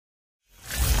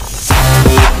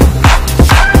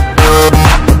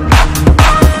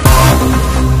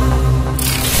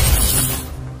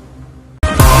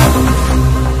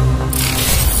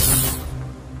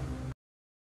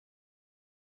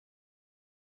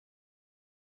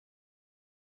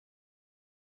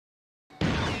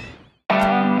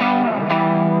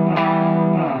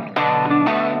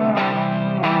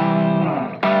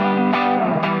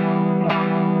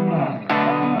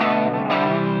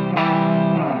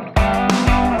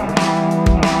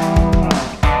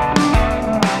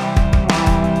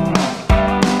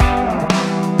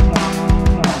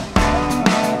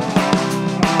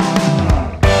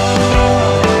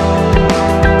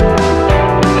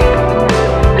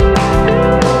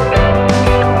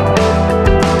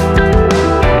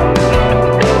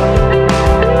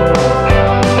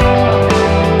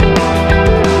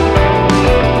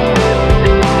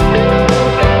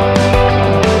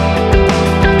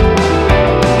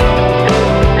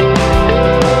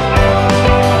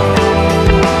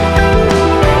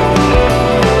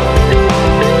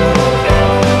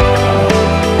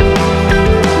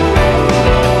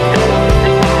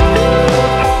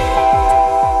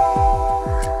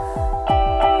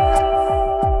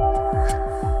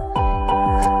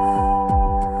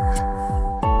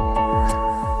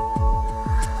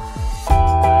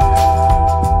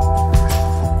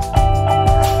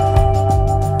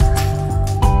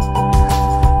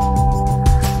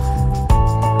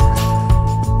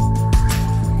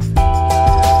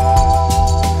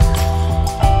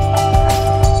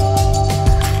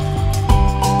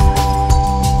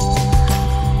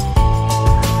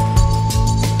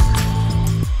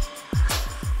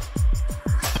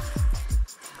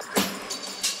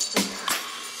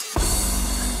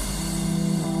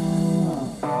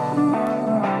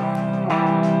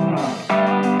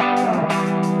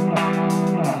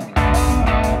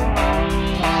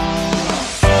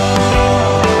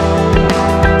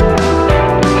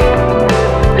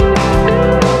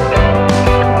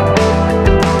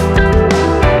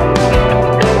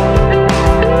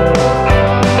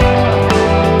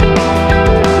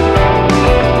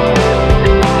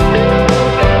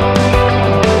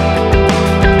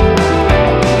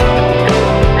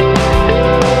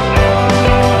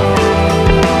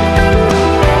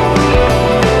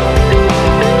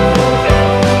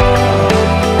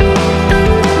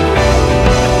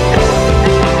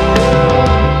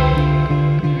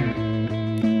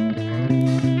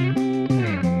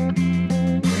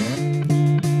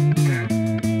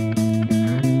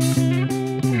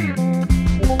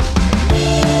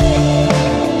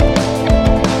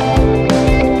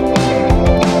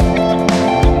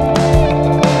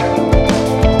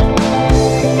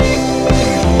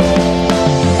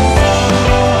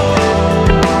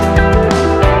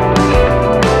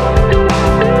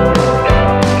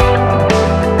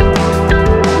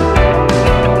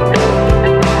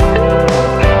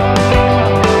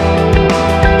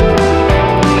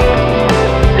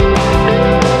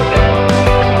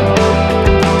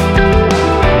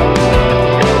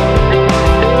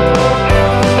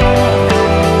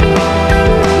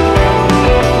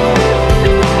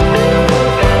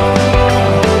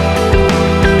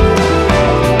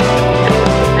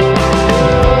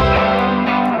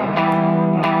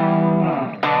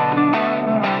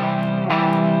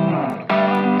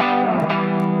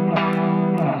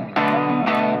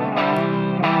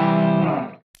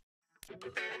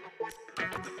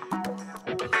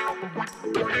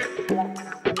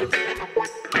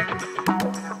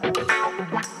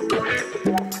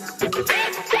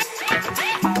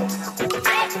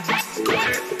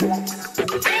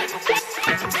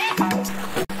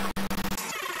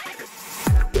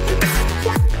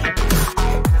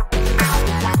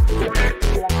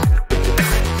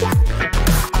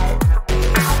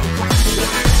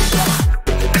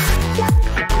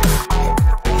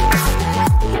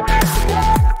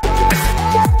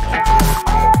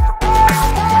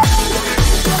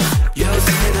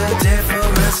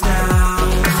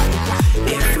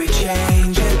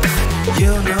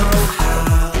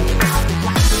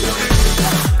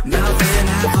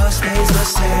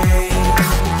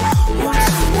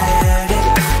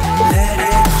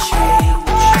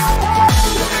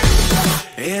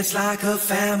It's like a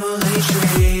family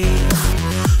tree,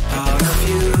 part of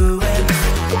you and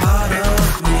part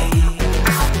of me.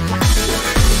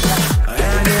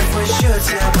 And if we should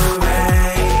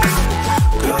separate,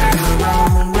 go your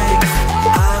own way,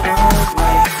 I won't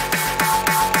wait.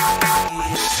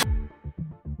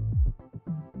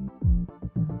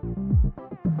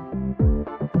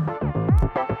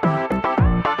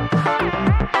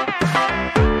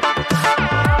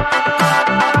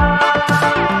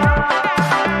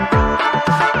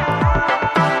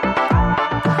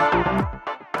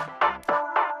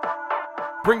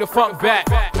 Bring the funk back.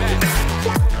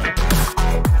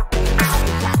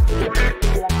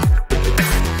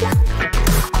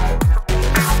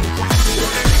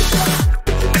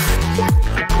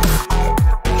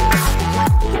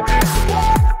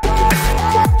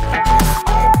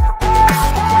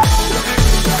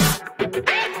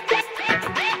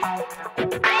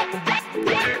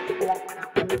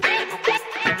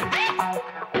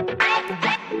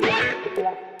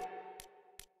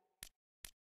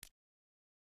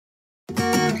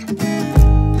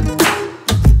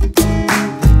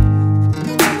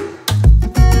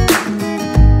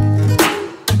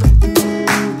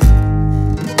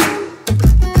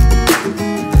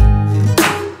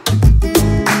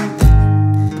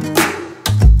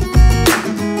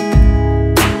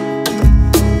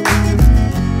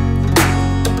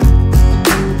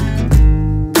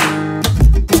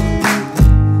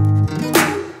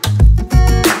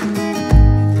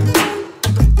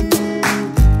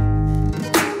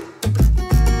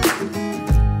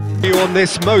 On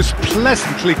this most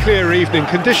pleasantly clear evening,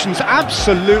 conditions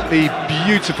absolutely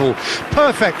beautiful,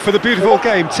 perfect for the beautiful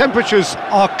game. Temperatures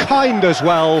are kind as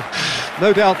well,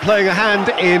 no doubt playing a hand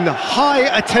in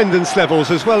high attendance levels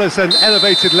as well as an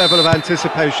elevated level of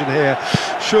anticipation here.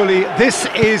 Surely this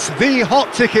is the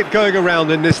hot ticket going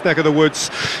around in this neck of the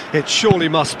woods. It surely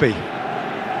must be.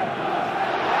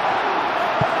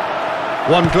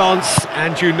 One glance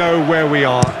and you know where we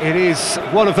are. It is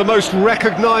one of the most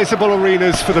recognisable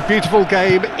arenas for the beautiful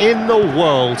game in the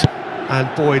world. And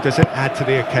boy, does it add to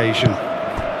the occasion.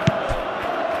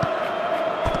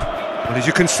 Well, as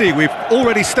you can see, we've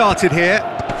already started here.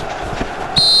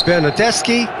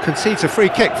 Bernardeschi concedes a free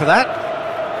kick for that.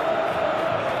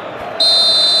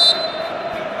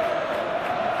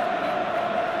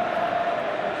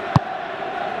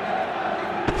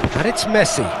 And it's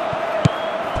Messi.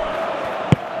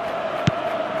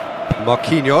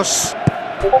 Marquinhos.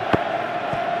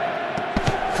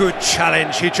 Good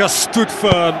challenge, he just stood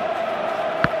firm.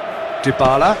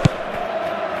 Dybala.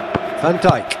 Van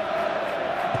Dijk.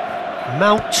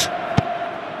 Mount.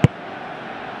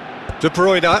 De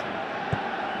Bruyne.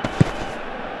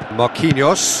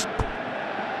 Marquinhos.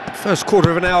 First quarter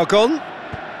of an hour gone.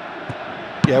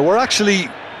 Yeah, we're actually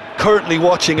currently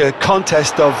watching a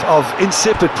contest of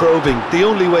insipid probing. The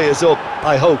only way is up,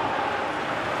 I hope.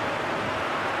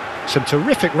 Some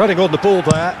terrific running on the ball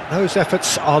there. Those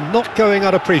efforts are not going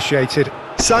unappreciated.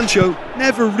 Sancho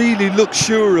never really looked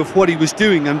sure of what he was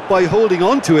doing, and by holding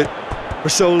on to it for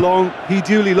so long, he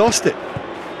duly lost it.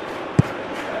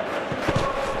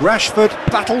 Rashford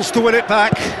battles to win it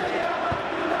back.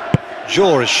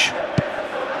 George.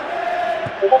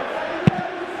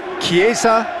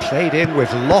 Chiesa played in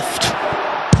with loft.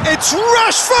 It's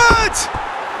Rashford!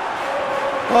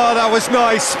 Oh, that was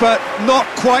nice, but not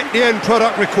quite the end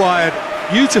product required.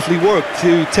 Beautifully worked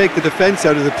to take the defence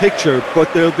out of the picture,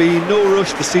 but there'll be no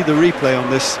rush to see the replay on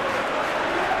this.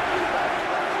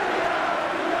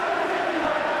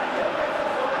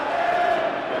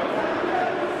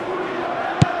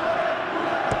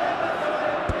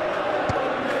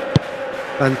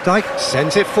 Van Dijk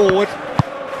sends it forward.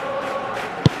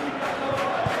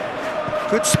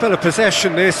 Good spell of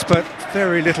possession this, but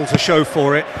very little to show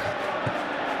for it.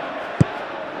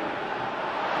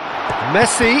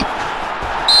 Messi.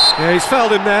 Yeah, he's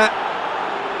fouled him there.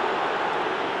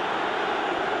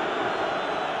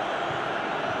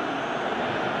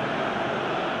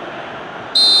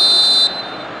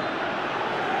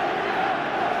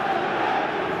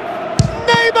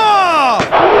 Neymar!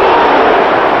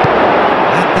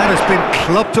 And that has been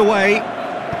clubbed away.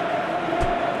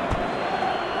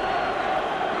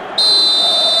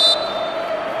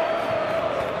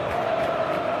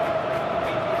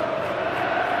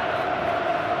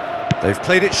 They've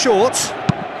played it short.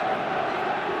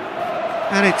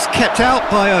 And it's kept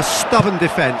out by a stubborn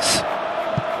defence.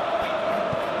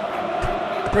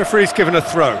 Referee's given a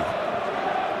throw.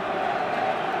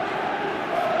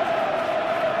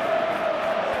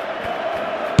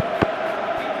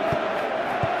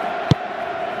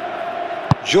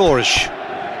 George.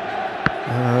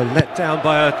 Let down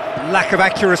by a lack of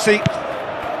accuracy.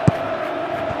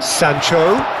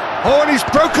 Sancho. Oh, and he's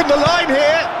broken the line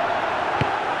here.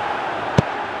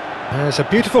 There's a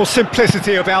beautiful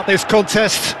simplicity about this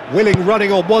contest. Willing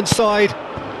running on one side,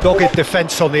 dogged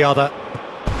defence on the other.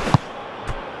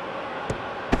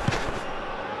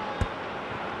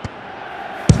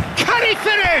 Can he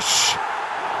finish?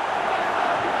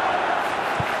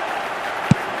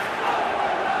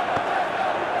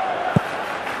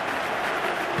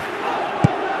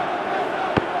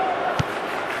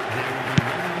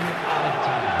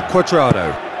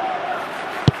 Quadrado,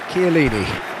 Chiellini,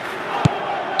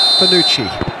 Bonucci,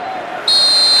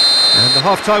 and the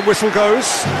half-time whistle goes.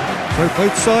 So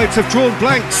both sides have drawn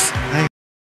blanks.